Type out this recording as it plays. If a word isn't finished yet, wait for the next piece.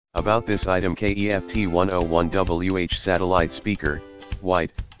About this item: KEF T101WH satellite speaker,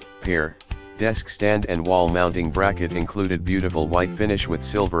 white, pair, desk stand and wall mounting bracket included, beautiful white finish with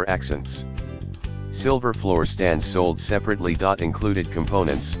silver accents. Silver floor stand sold separately. Included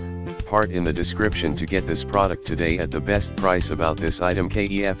components, part in the description to get this product today at the best price. About this item: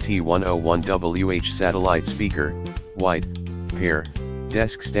 KEF T101WH satellite speaker, white, pair,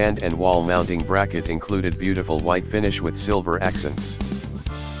 desk stand and wall mounting bracket included, beautiful white finish with silver accents.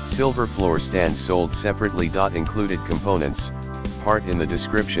 Silver floor stand sold separately. Included components, part in the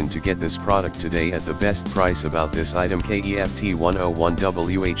description to get this product today at the best price. About this item: KEF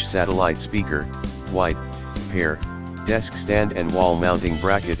T101WH satellite speaker, white, pair, desk stand and wall mounting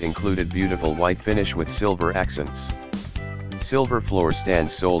bracket included, beautiful white finish with silver accents. Silver floor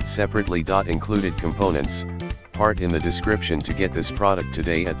stand sold separately. Included components, part in the description to get this product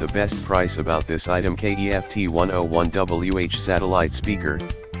today at the best price. About this item: KEF T101WH satellite speaker,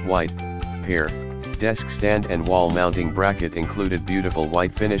 white, pair, desk stand and wall mounting bracket included, beautiful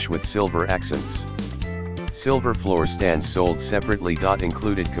white finish with silver accents. Silver floor stand sold separately.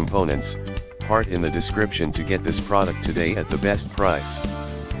 Included components, part in the description to get this product today at the best price.